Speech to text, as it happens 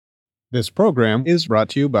This program is brought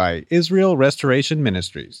to you by Israel Restoration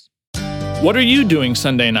Ministries. What are you doing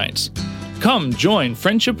Sunday nights? Come join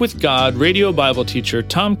Friendship with God radio Bible teacher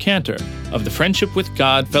Tom Cantor of the Friendship with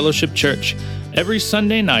God Fellowship Church every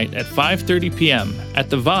Sunday night at 5:30 p.m. at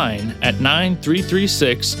The Vine at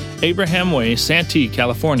 9336 Abraham Way, Santee,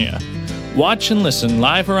 California. Watch and listen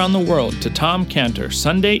live around the world to Tom Cantor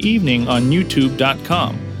Sunday evening on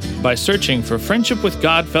YouTube.com by searching for Friendship with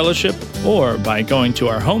God Fellowship or by going to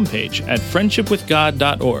our homepage at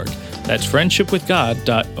friendshipwithgod.org. That's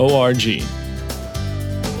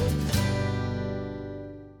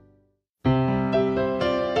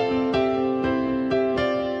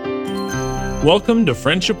Welcome to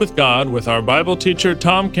Friendship with God with our Bible teacher,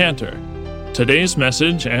 Tom Cantor. Today's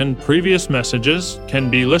message and previous messages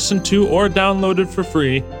can be listened to or downloaded for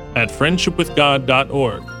free at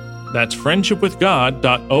friendshipwithgod.org. That's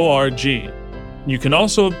friendshipwithgod.org. You can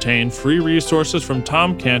also obtain free resources from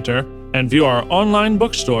Tom Cantor and view our online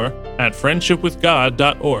bookstore at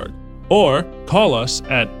friendshipwithgod.org or call us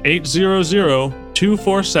at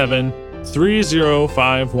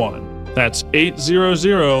 800-247-3051. That's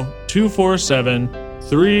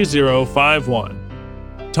 800-247-3051.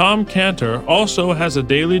 Tom Cantor also has a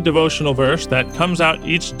daily devotional verse that comes out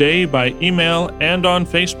each day by email and on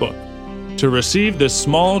Facebook. To receive this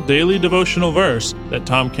small daily devotional verse that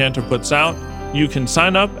Tom Cantor puts out, you can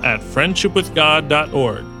sign up at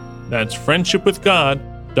friendshipwithgod.org. That's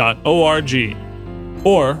friendshipwithgod.org.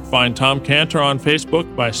 Or find Tom Cantor on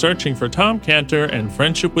Facebook by searching for Tom Cantor and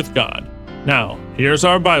Friendship with God. Now, here's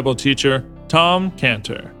our Bible teacher, Tom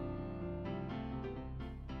Cantor.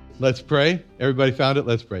 Let's pray. Everybody found it?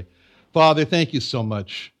 Let's pray. Father, thank you so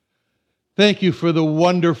much. Thank you for the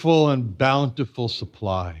wonderful and bountiful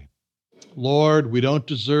supply. Lord, we don't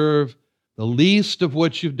deserve the least of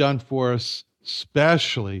what you've done for us.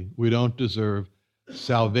 Especially, we don't deserve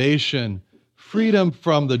salvation, freedom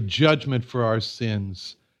from the judgment for our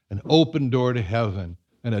sins, an open door to heaven,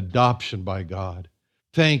 and adoption by God.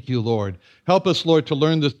 Thank you, Lord. Help us, Lord, to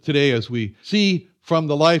learn this today as we see from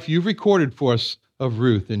the life you've recorded for us of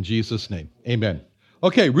Ruth, in Jesus' name. Amen.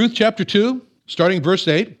 Okay, Ruth chapter 2, starting verse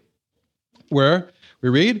 8, where we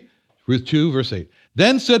read, Ruth 2, verse 8.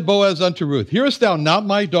 Then said Boaz unto Ruth, Hearest thou not,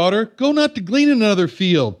 my daughter? Go not to glean in another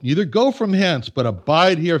field, neither go from hence, but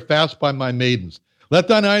abide here fast by my maidens. Let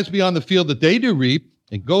thine eyes be on the field that they do reap,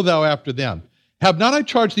 and go thou after them. Have not I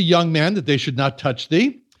charged the young men that they should not touch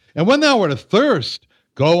thee? And when thou art athirst,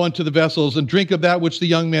 go unto the vessels, and drink of that which the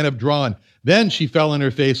young men have drawn. Then she fell on her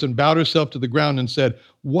face, and bowed herself to the ground, and said,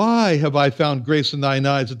 Why have I found grace in thine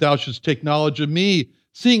eyes, that thou shouldst take knowledge of me,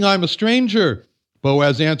 seeing I am a stranger?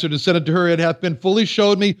 Boaz answered and said unto her, It hath been fully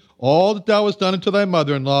showed me all that thou hast done unto thy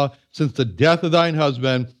mother-in-law since the death of thine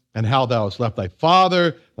husband, and how thou hast left thy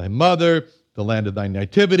father, thy mother, the land of thy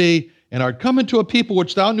nativity, and art come into a people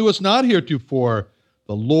which thou knewest not heretofore.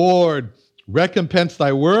 The Lord recompense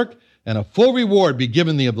thy work, and a full reward be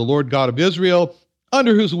given thee of the Lord God of Israel,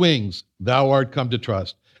 under whose wings thou art come to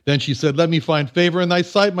trust. Then she said, Let me find favor in thy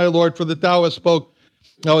sight, my Lord, for that thou hast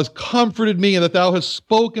comforted me, and that thou hast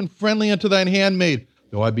spoken friendly unto thine handmaid,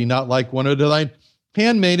 though I be not like one of thine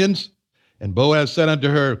handmaidens. And Boaz said unto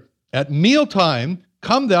her, At mealtime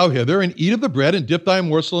come thou hither, and eat of the bread, and dip thy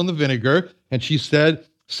morsel in the vinegar. And she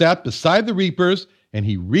sat beside the reapers, and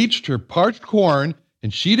he reached her parched corn,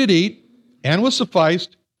 and she did eat, and was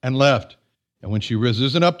sufficed, and left. And when she was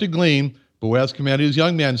risen up to glean, Boaz commanded his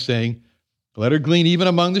young men, saying, Let her glean even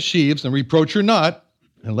among the sheaves, and reproach her not,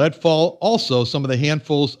 and let fall also some of the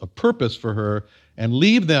handfuls of purpose for her, and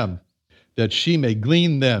leave them, that she may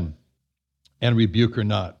glean them, and rebuke her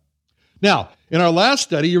not. Now, in our last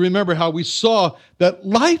study, you remember how we saw that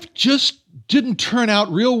life just didn't turn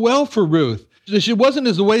out real well for Ruth. It wasn't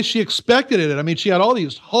as the way she expected it. I mean, she had all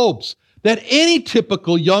these hopes that any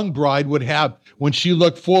typical young bride would have when she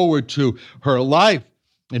looked forward to her life.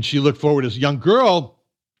 And she looked forward as a young girl,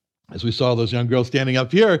 as we saw those young girls standing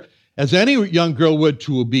up here, as any young girl would,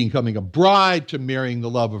 to becoming a bride, to marrying the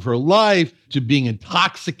love of her life, to being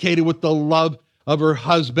intoxicated with the love of her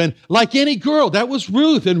husband. Like any girl, that was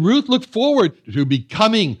Ruth. And Ruth looked forward to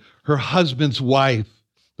becoming her husband's wife.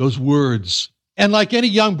 Those words. And like any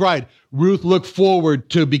young bride, Ruth looked forward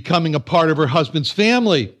to becoming a part of her husband's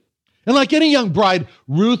family. And like any young bride,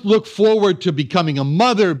 Ruth looked forward to becoming a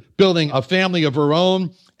mother, building a family of her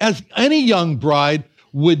own. As any young bride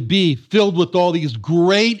would be, filled with all these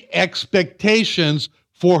great expectations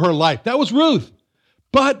for her life. That was Ruth.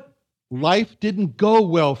 But life didn't go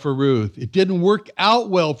well for Ruth. It didn't work out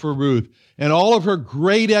well for Ruth. And all of her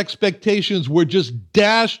great expectations were just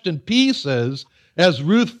dashed in pieces as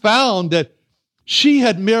Ruth found that she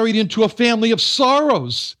had married into a family of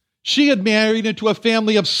sorrows. She had married into a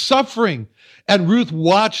family of suffering. And Ruth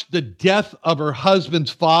watched the death of her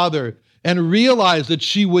husband's father and realized that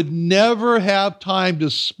she would never have time to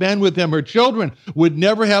spend with him. Her children would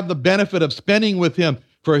never have the benefit of spending with him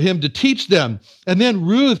for him to teach them. And then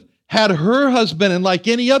Ruth had her husband, and like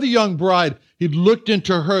any other young bride, he looked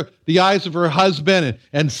into the eyes of her husband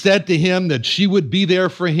and said to him that she would be there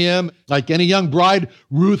for him. Like any young bride,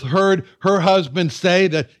 Ruth heard her husband say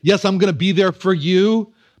that, yes, I'm going to be there for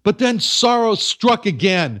you. But then sorrow struck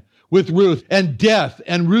again with Ruth, and death,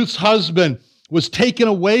 and Ruth's husband was taken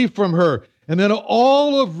away from her. And then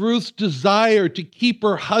all of Ruth's desire to keep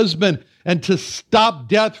her husband and to stop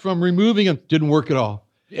death from removing him didn't work at all.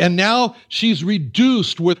 And now she's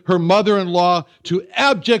reduced with her mother-in-law to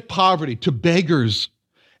abject poverty, to beggars.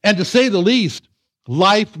 And to say the least,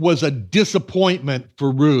 life was a disappointment for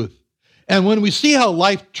Ruth. And when we see how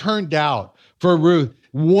life turned out for Ruth,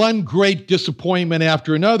 one great disappointment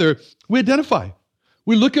after another, we identify.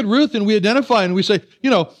 We look at Ruth and we identify and we say,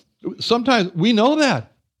 sometimes we know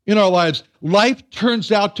that in our lives. Life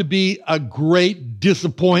turns out to be a great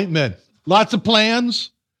disappointment. Lots of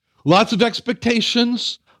plans, lots of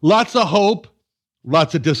expectations, lots of hope,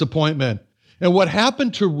 lots of disappointment. And what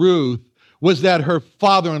happened to Ruth was that her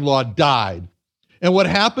father-in-law died. And what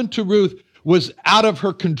happened to Ruth was out of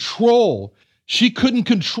her control. She couldn't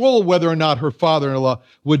control whether or not her father-in-law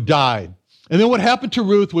would die. And then what happened to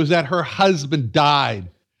Ruth was that her husband died.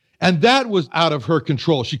 And that was out of her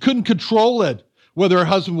control. She couldn't control it, whether her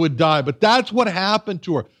husband would die. But that's what happened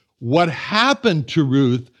to her. What happened to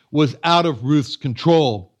Ruth was out of Ruth's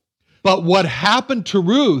control. But what happened to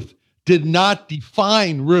Ruth did not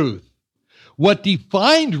define Ruth. What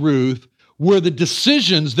defined Ruth were the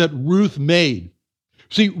decisions that Ruth made.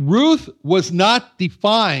 See, Ruth was not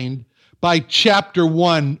defined by chapter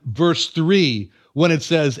 1, verse 3, when it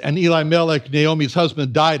says, and Elimelech, Naomi's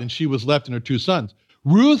husband, died, and she was left and her 2 sons.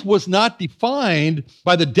 Ruth was not defined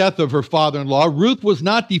by the death of her father-in-law. Ruth was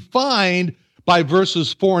not defined by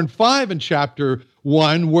verses 4 and 5 in chapter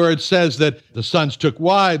 1, where it says that the sons took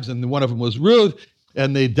wives, and one of them was Ruth,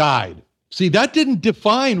 and they died. See, that didn't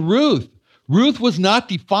define Ruth. Ruth was not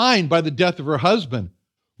defined by the death of her husband.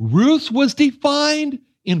 Ruth was defined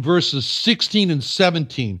in verses 16 and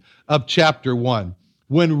 17 of chapter 1.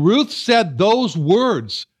 When Ruth said those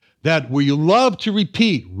words that we love to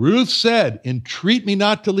repeat, Ruth said, entreat me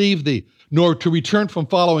not to leave thee, nor to return from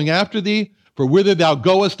following after thee, for whither thou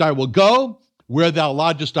goest I will go, where thou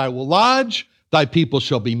lodgest I will lodge, thy people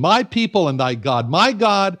shall be my people, and thy God my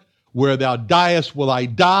God, where thou diest will I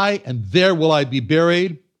die, and there will I be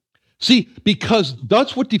buried. See, because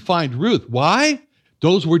that's what defined Ruth. Why?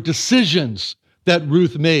 Those were decisions that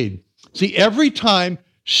Ruth made. See, every time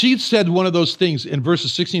she said one of those things in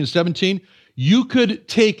verses 16 and 17, you could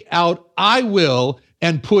take out I will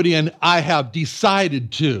and put in I have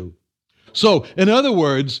decided to. So, in other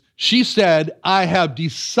words, she said, I have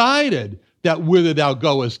decided that whither thou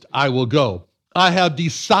goest, I will go. I have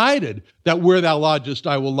decided that where thou lodgest,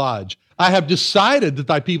 I will lodge. I have decided that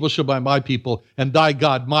thy people shall be my people, and thy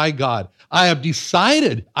God my God. I have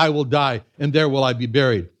decided I will die, and there will I be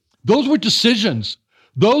buried. Those were decisions.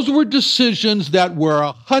 Those were decisions that were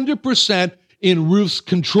 100% in Ruth's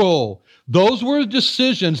control. Those were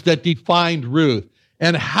decisions that defined Ruth.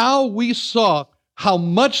 And how we saw how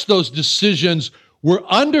much those decisions were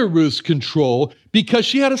under Ruth's control, because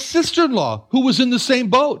she had a sister-in-law who was in the same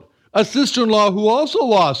boat. A sister-in-law who also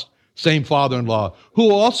lost, same father-in-law,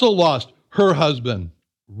 who also lost her husband.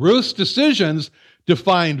 Ruth's decisions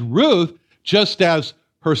defined Ruth just as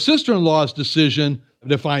her sister-in-law's decision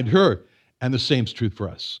defined her. And the same's true for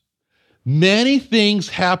us. Many things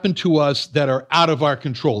happen to us that are out of our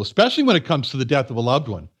control, especially when it comes to the death of a loved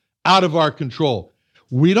one, out of our control.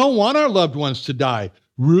 We don't want our loved ones to die.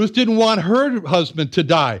 Ruth didn't want her husband to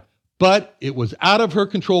die, but it was out of her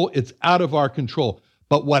control. It's out of our control.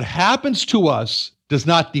 But what happens to us does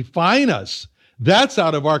not define us. That's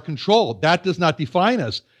out of our control. That does not define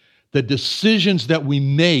us. The decisions that we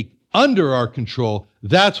make under our control,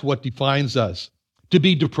 that's what defines us. To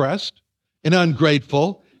be depressed and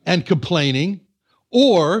ungrateful and complaining,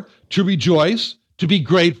 or to rejoice, to be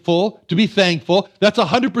grateful, to be thankful, that's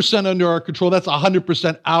 100% under our control. That's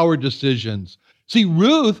 100% our decisions. See,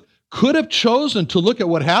 Ruth could have chosen to look at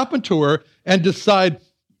what happened to her and decide,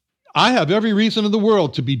 I have every reason in the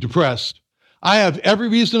world to be depressed. I have every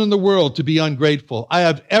reason in the world to be ungrateful. I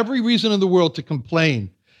have every reason in the world to complain.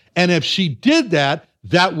 And if she did that,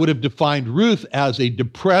 that would have defined Ruth as a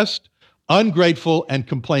depressed, ungrateful, and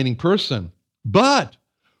complaining person. But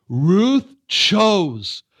Ruth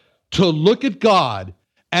chose to look at God,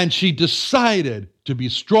 and she decided to be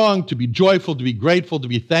strong, to be joyful, to be grateful, to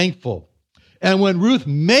be thankful. And when Ruth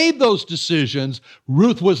made those decisions,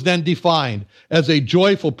 Ruth was then defined as a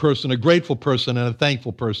joyful person, a grateful person, and a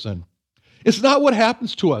thankful person. It's not what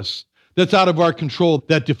happens to us that's out of our control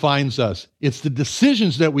that defines us. It's the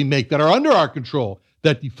decisions that we make that are under our control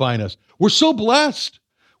that define us. We're so blessed.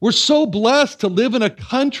 We're so blessed to live in a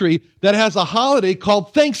country that has a holiday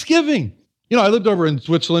called Thanksgiving. You know, I lived over in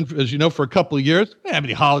Switzerland, as you know, for a couple of years. We don't have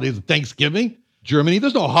any holidays of Thanksgiving. Germany,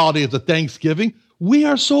 there's no holidays of Thanksgiving. We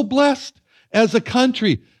are so blessed as a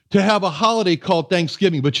country to have a holiday called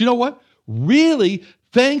Thanksgiving. But you know what? Really,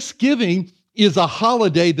 Thanksgiving is a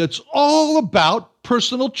holiday that's all about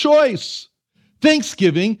personal choice.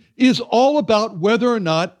 Thanksgiving is all about whether or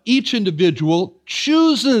not each individual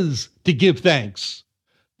chooses to give thanks,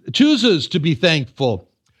 chooses to be thankful.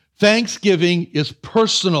 Thanksgiving is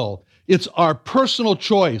personal. It's our personal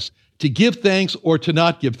choice to give thanks or to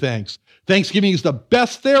not give thanks. Thanksgiving is the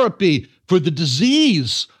best therapy for the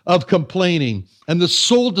disease of complaining and the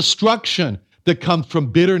soul destruction that comes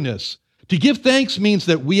from bitterness. To give thanks means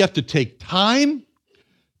that we have to take time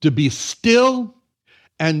to be still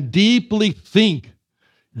and deeply think,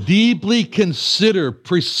 deeply consider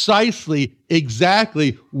precisely,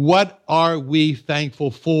 exactly what are we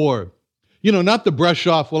thankful for. You know, not to brush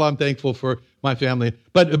off, well, I'm thankful for my family,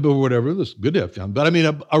 but whatever, it's good to have family. But I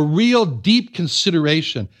mean, a real deep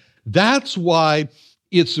consideration. That's why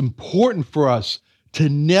it's important for us to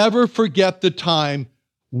never forget the time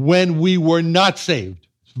when we were not saved.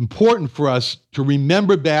 It's important for us to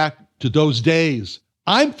remember back to those days.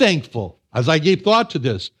 I'm thankful, as I gave thought to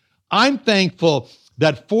this, I'm thankful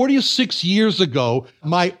that 46 years ago,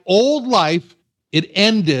 my old life, it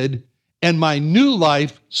ended, and my new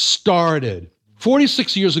life started.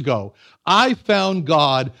 46 years ago, I found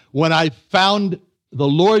God when I found the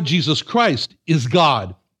Lord Jesus Christ is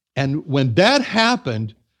God. And when that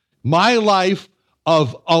happened, my life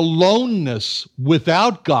of aloneness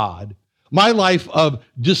without God, my life of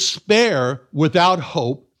despair without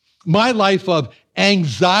hope, my life of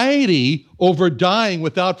anxiety over dying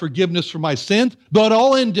without forgiveness for my sins, that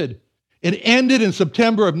all ended. It ended in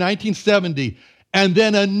September of 1970. And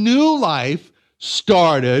then a new life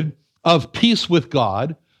started of peace with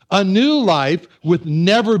God, a new life with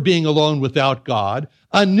never being alone without God,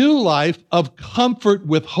 a new life of comfort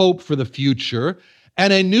with hope for the future,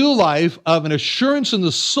 and a new life of an assurance in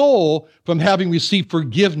the soul from having received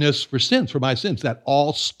forgiveness for sins, for my sins. That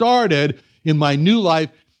all started in my new life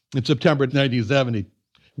in September 1970.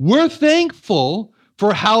 We're thankful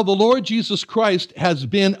for how the Lord Jesus Christ has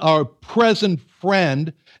been our present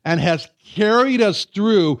friend and has carried us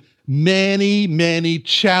through many, many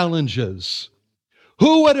challenges.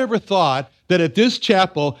 Who would ever thought that at this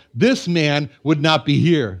chapel, this man would not be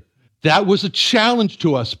here? That was a challenge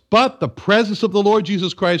to us, but the presence of the Lord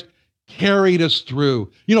Jesus Christ carried us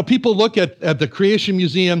through. You know, people look at the Creation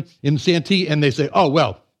Museum in Santee and they say, oh,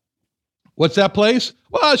 well, what's that place?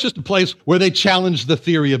 Well, it's just a place where they challenge the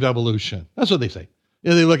theory of evolution. That's what they say.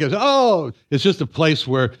 And they look at it, oh, it's just a place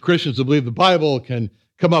where Christians who believe the Bible can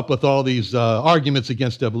come up with all these arguments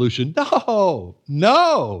against evolution.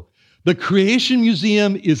 No. The Creation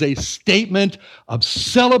Museum is a statement of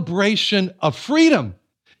celebration of freedom.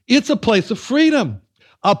 It's a place of freedom,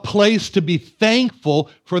 a place to be thankful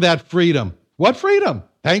for that freedom. What freedom?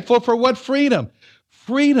 Thankful for what freedom?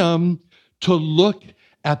 Freedom to look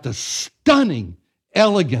at the stunning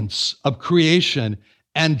elegance of creation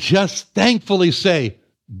and just thankfully say,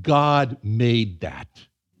 God made that.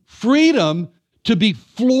 Freedom to be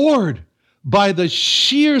floored by the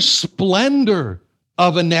sheer splendor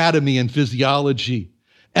of anatomy and physiology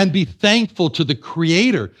and be thankful to the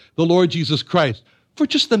Creator, the Lord Jesus Christ, for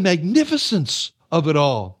just the magnificence of it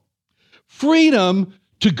all. Freedom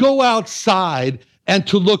to go outside and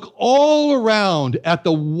to look all around at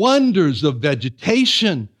the wonders of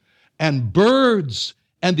vegetation and birds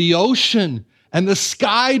and the ocean and the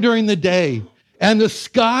sky during the day and the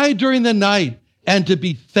sky during the night, and to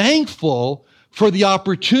be thankful for the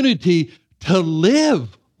opportunity to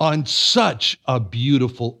live on such a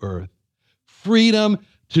beautiful earth. Freedom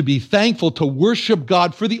to be thankful, to worship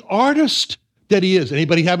God for the artist that he is.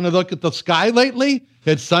 Anybody having a look at the sky lately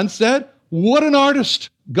at sunset? What an artist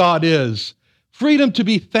God is. Freedom to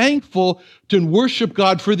be thankful to worship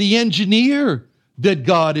God for the engineer that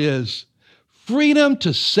God is. Freedom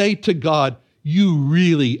to say to God, you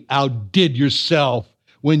really outdid yourself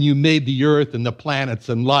when you made the earth and the planets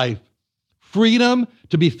and life. Freedom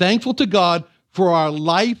to be thankful to God for our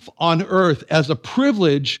life on earth as a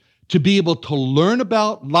privilege to be able to learn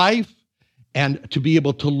about life and to be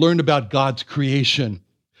able to learn about God's creation.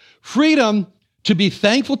 Freedom to be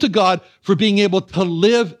thankful to God for being able to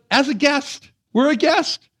live as a guest. We're a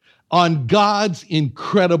guest on God's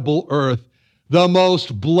incredible earth, the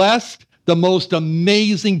most blessed, the most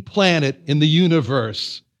amazing planet in the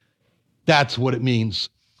universe. That's what it means.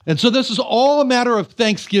 And so this is all a matter of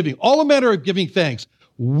thanksgiving, all a matter of giving thanks.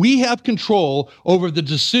 We have control over the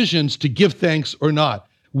decisions to give thanks or not.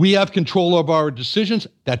 We have control over our decisions.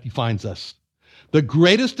 That defines us. The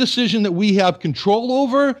greatest decision that we have control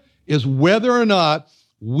over is whether or not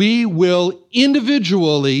we will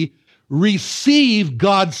individually receive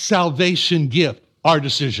God's salvation gift, our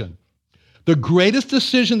decision. The greatest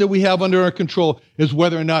decision that we have under our control is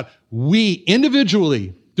whether or not we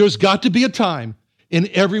individually, there's got to be a time in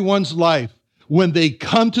everyone's life when they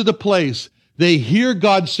come to the place, they hear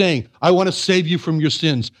God saying, I want to save you from your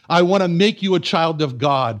sins. I want to make you a child of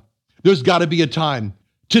God. There's got to be a time.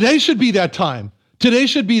 Today should be that time. Today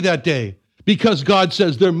should be that day because God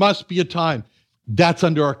says there must be a time. That's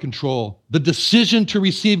under our control. The decision to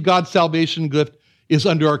receive God's salvation gift is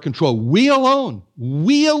under our control. We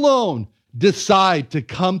alone decide to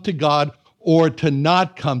come to God or to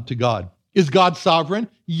not come to God. Is God sovereign?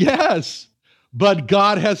 Yes. But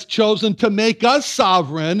God has chosen to make us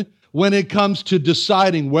sovereign when it comes to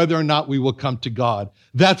deciding whether or not we will come to God.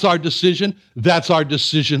 That's our decision. That's our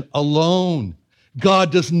decision alone. God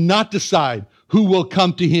does not decide who will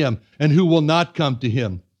come to him and who will not come to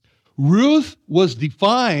him. Ruth was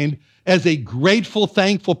defined as a grateful,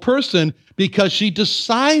 thankful person because she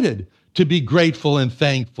decided to be grateful and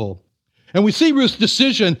thankful. And we see Ruth's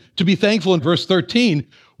decision to be thankful in verse 13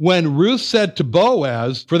 when Ruth said to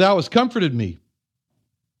Boaz, "For thou hast comforted me."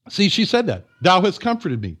 See, she said that. Thou hast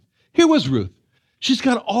comforted me. Here was Ruth. She's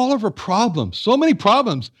got all of her problems, so many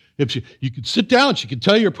problems. You could sit down, she could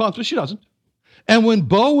tell you her problems, but she doesn't. And when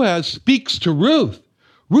Boaz speaks to Ruth,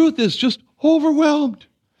 Ruth is just overwhelmed.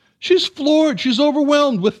 She's floored. She's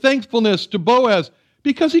overwhelmed with thankfulness to Boaz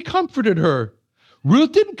because he comforted her.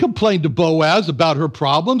 Ruth didn't complain to Boaz about her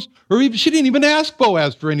problems, she didn't even ask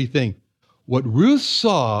Boaz for anything. What Ruth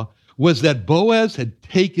saw was that Boaz had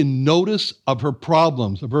taken notice of her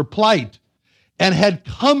problems, of her plight, and had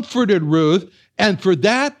comforted Ruth, and for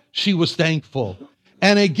that, she was thankful.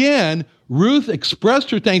 And again, Ruth expressed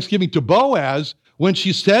her thanksgiving to Boaz when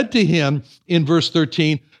she said to him in verse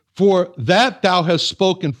 13, "For that thou hast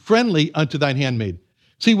spoken friendly unto thine handmaid."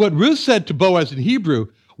 See, what Ruth said to Boaz in Hebrew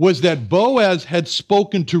was that Boaz had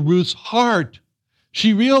spoken to Ruth's heart.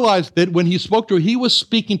 She realized that when he spoke to her, he was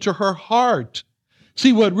speaking to her heart.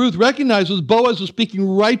 See, what Ruth recognized was Boaz was speaking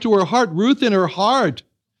right to her heart. Ruth in her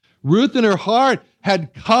heart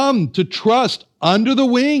had come to trust under the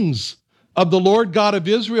wings of the Lord God of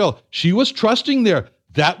Israel. She was trusting there.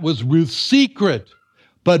 That was Ruth's secret.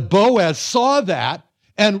 But Boaz saw that,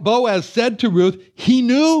 and Boaz said to Ruth, he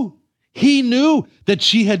knew that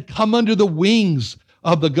she had come under the wings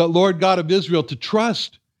of the Lord God of Israel to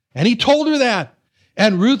trust. And he told her that.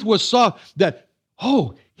 And Ruth saw that,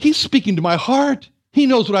 oh, he's speaking to my heart. He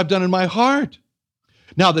knows what I've done in my heart.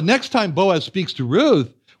 Now, the next time Boaz speaks to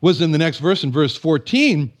Ruth was in the next verse, in verse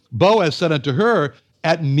 14. Boaz said unto her,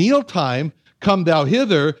 "At mealtime come thou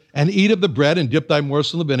hither, and eat of the bread, and dip thy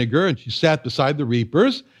morsel in the vinegar." And she sat beside the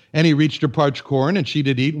reapers, and he reached her parched corn, and she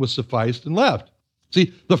did eat and was sufficed and left.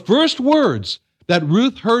 See, the first words that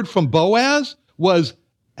Ruth heard from Boaz was,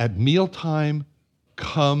 "At mealtime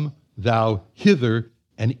come thou hither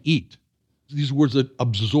and eat." These words are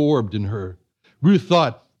absorbed in her. Ruth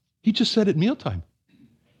thought, he just said at mealtime.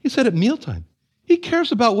 He said at mealtime. He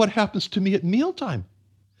cares about what happens to me at mealtime.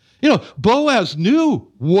 Boaz knew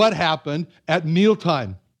what happened at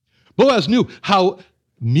mealtime. Boaz knew how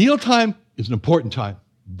mealtime is an important time.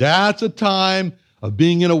 That's a time of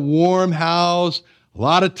being in a warm house, a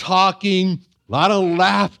lot of talking, a lot of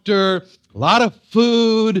laughter, a lot of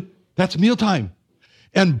food. That's mealtime.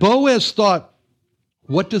 And Boaz thought,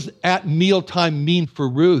 what does at mealtime mean for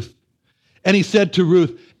Ruth? And he said to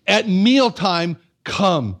Ruth, at mealtime,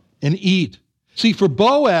 come and eat. See, for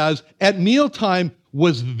Boaz, at mealtime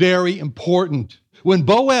was very important. When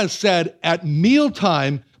Boaz said at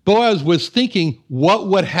mealtime, Boaz was thinking what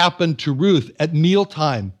would happen to Ruth at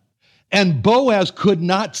mealtime. And Boaz could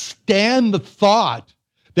not stand the thought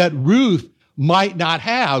that Ruth might not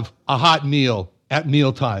have a hot meal at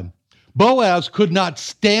mealtime. Boaz could not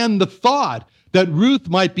stand the thought that Ruth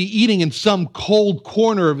might be eating in some cold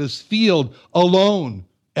corner of his field alone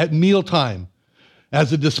at mealtime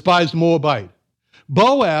as a despised Moabite.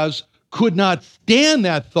 Boaz could not stand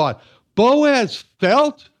that thought. Boaz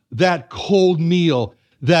felt that cold meal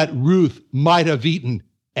that Ruth might have eaten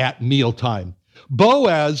at mealtime.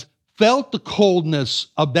 Boaz felt the coldness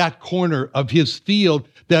of that corner of his field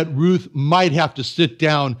that Ruth might have to sit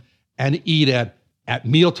down and eat at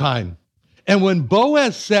mealtime. And when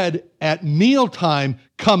Boaz said, at mealtime,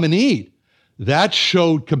 come and eat, that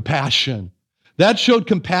showed compassion. That showed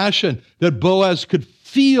compassion that Boaz could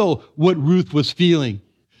feel what Ruth was feeling.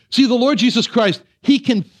 See, the Lord Jesus Christ, he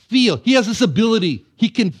can feel. He has this ability. He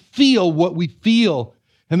can feel what we feel.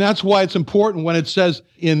 And that's why it's important when it says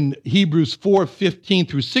in Hebrews 4:15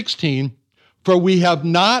 through 16, for we have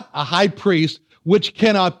not a high priest which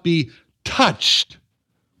cannot be touched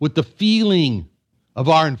with the feeling of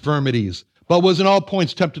our infirmities, but was in all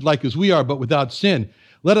points tempted like as we are, but without sin.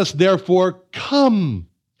 Let us therefore come.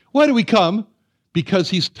 Why do we come? Because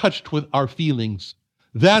he's touched with our feelings.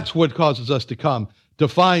 That's what causes us to come, to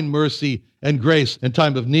find mercy and grace in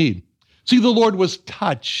time of need. See, the Lord was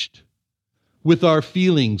touched with our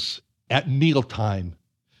feelings at mealtime.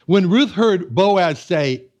 When Ruth heard Boaz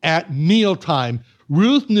say, at mealtime,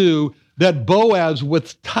 Ruth knew that Boaz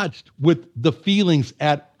was touched with the feelings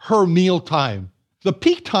at her mealtime. The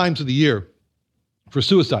peak times of the year for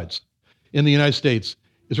suicides in the United States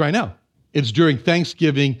is right now. It's during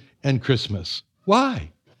Thanksgiving and Christmas.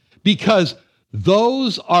 Why? Because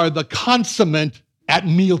those are the consummate at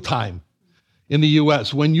mealtime in the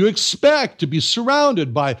U.S. When you expect to be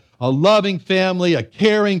surrounded by a loving family, a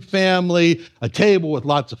caring family, a table with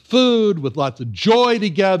lots of food, with lots of joy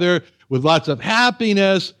together, with lots of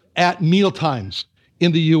happiness at mealtimes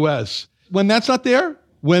in the U.S. When that's not there,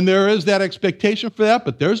 when there is that expectation for that,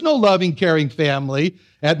 but there's no loving, caring family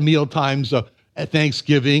at mealtimes at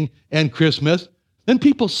Thanksgiving and Christmas, then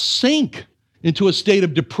people sink into a state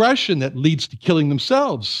of depression that leads to killing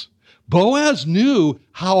themselves. Boaz knew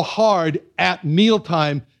how hard at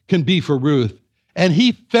mealtime can be for Ruth, and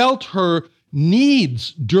he felt her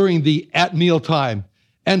needs during the at mealtime.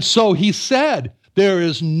 And so he said, there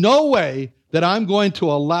is no way that I'm going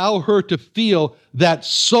to allow her to feel that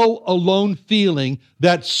so alone feeling,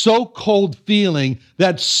 that so cold feeling,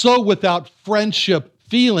 that so without friendship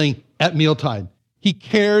feeling at mealtime. He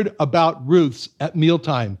cared about Ruth's at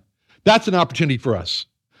mealtime. That's an opportunity for us.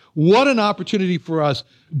 What an opportunity for us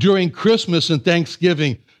during Christmas and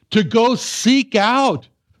Thanksgiving to go seek out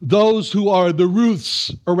those who are the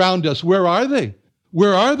Ruths around us. Where are they?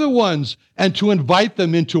 Where are the ones? And to invite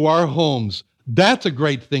them into our homes. That's a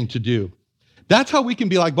great thing to do. That's how we can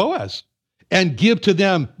be like Boaz and give to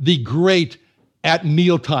them the great at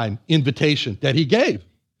mealtime invitation that he gave.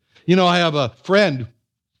 You know, I have a friend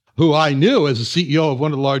who I knew as a CEO of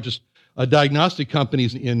one of the largest diagnostic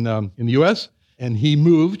companies in the U.S., and he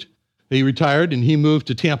retired, and he moved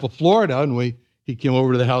to Tampa, Florida, and he came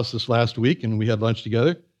over to the house this last week, and we had lunch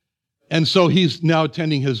together. And so he's now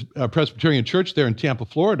attending his Presbyterian church there in Tampa,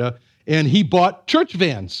 Florida, and he bought church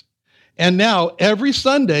vans. And now every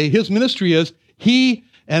Sunday, his ministry is he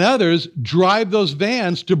and others drive those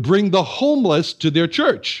vans to bring the homeless to their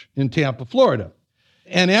church in Tampa, Florida.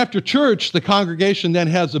 And after church, the congregation then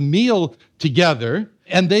has a meal together,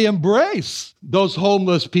 and they embrace those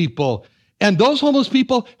homeless people. And those homeless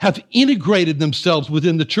people have integrated themselves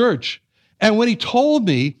within the church. And what he told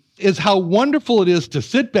me is how wonderful it is to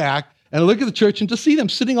sit back and look at the church and to see them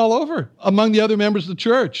sitting all over among the other members of the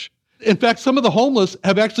church. In fact, some of the homeless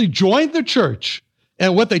have actually joined the church.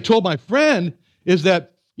 And what they told my friend is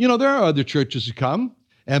that, you know, there are other churches who come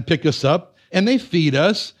and pick us up, and they feed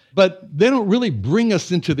us, but they don't really bring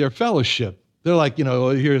us into their fellowship. They're like, you know,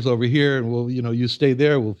 here's over here, and we'll, you know, you stay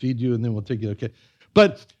there, we'll feed you, and then we'll take you, okay.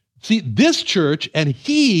 But see, this church, and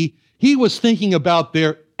he was thinking about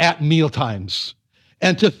their at meal times.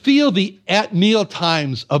 And to feel the at meal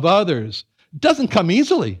times of others doesn't come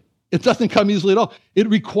easily. It doesn't come easily at all. It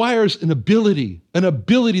requires an ability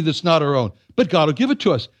that's not our own. But God will give it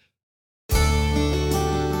to us.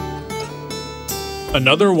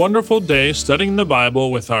 Another wonderful day studying the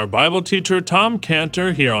Bible with our Bible teacher Tom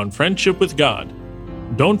Cantor here on Friendship with God.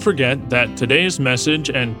 Don't forget that today's message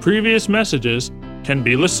and previous messages can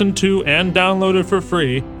be listened to and downloaded for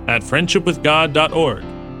free at friendshipwithgod.org.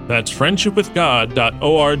 That's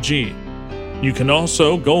friendshipwithgod.org. You can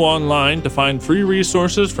also go online to find free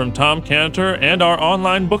resources from Tom Cantor and our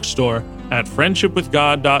online bookstore at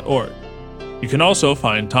friendshipwithgod.org. You can also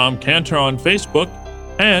find Tom Cantor on Facebook,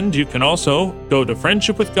 and you can also go to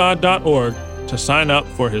friendshipwithgod.org to sign up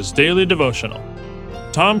for his daily devotional.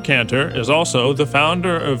 Tom Cantor is also the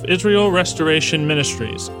founder of Israel Restoration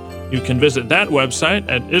Ministries. You can visit that website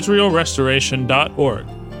at israelrestoration.org.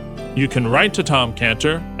 You can write to Tom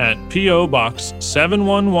Cantor at P.O. Box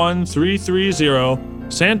 711330,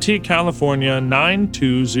 Santee, California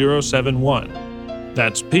 92071.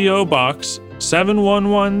 That's P.O. Box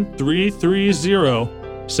 711330,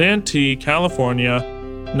 Santee, California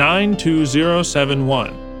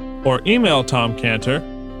 92071, or email Tom Cantor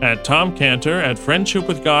at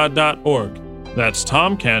tomcantor@friendshipwithgod.org. That's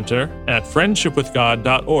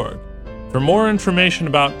tomcantor@friendshipwithgod.org. For more information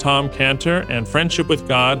about Tom Cantor and Friendship with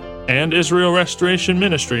God and Israel Restoration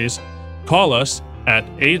Ministries, call us at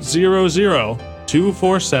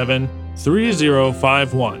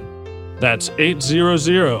 800-247-3051. That's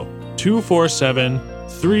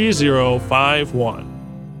 800-247-3051.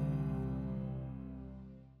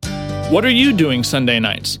 What are you doing Sunday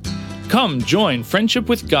nights? Come join Friendship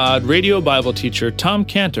with God radio Bible teacher Tom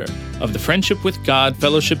Cantor of the Friendship with God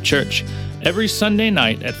Fellowship Church every Sunday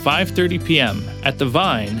night at 5:30 p.m. at The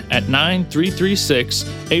Vine at 9336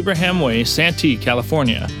 Abraham Way, Santee,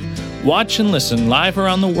 California. Watch and listen live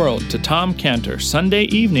around the world to Tom Cantor Sunday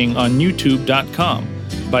evening on YouTube.com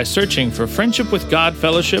by searching for Friendship with God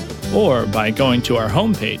Fellowship or by going to our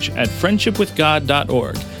homepage at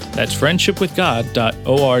friendshipwithgod.org. That's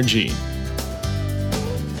friendshipwithgod.org.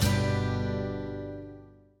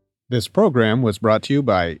 This program was brought to you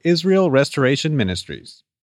by Israel Restoration Ministries.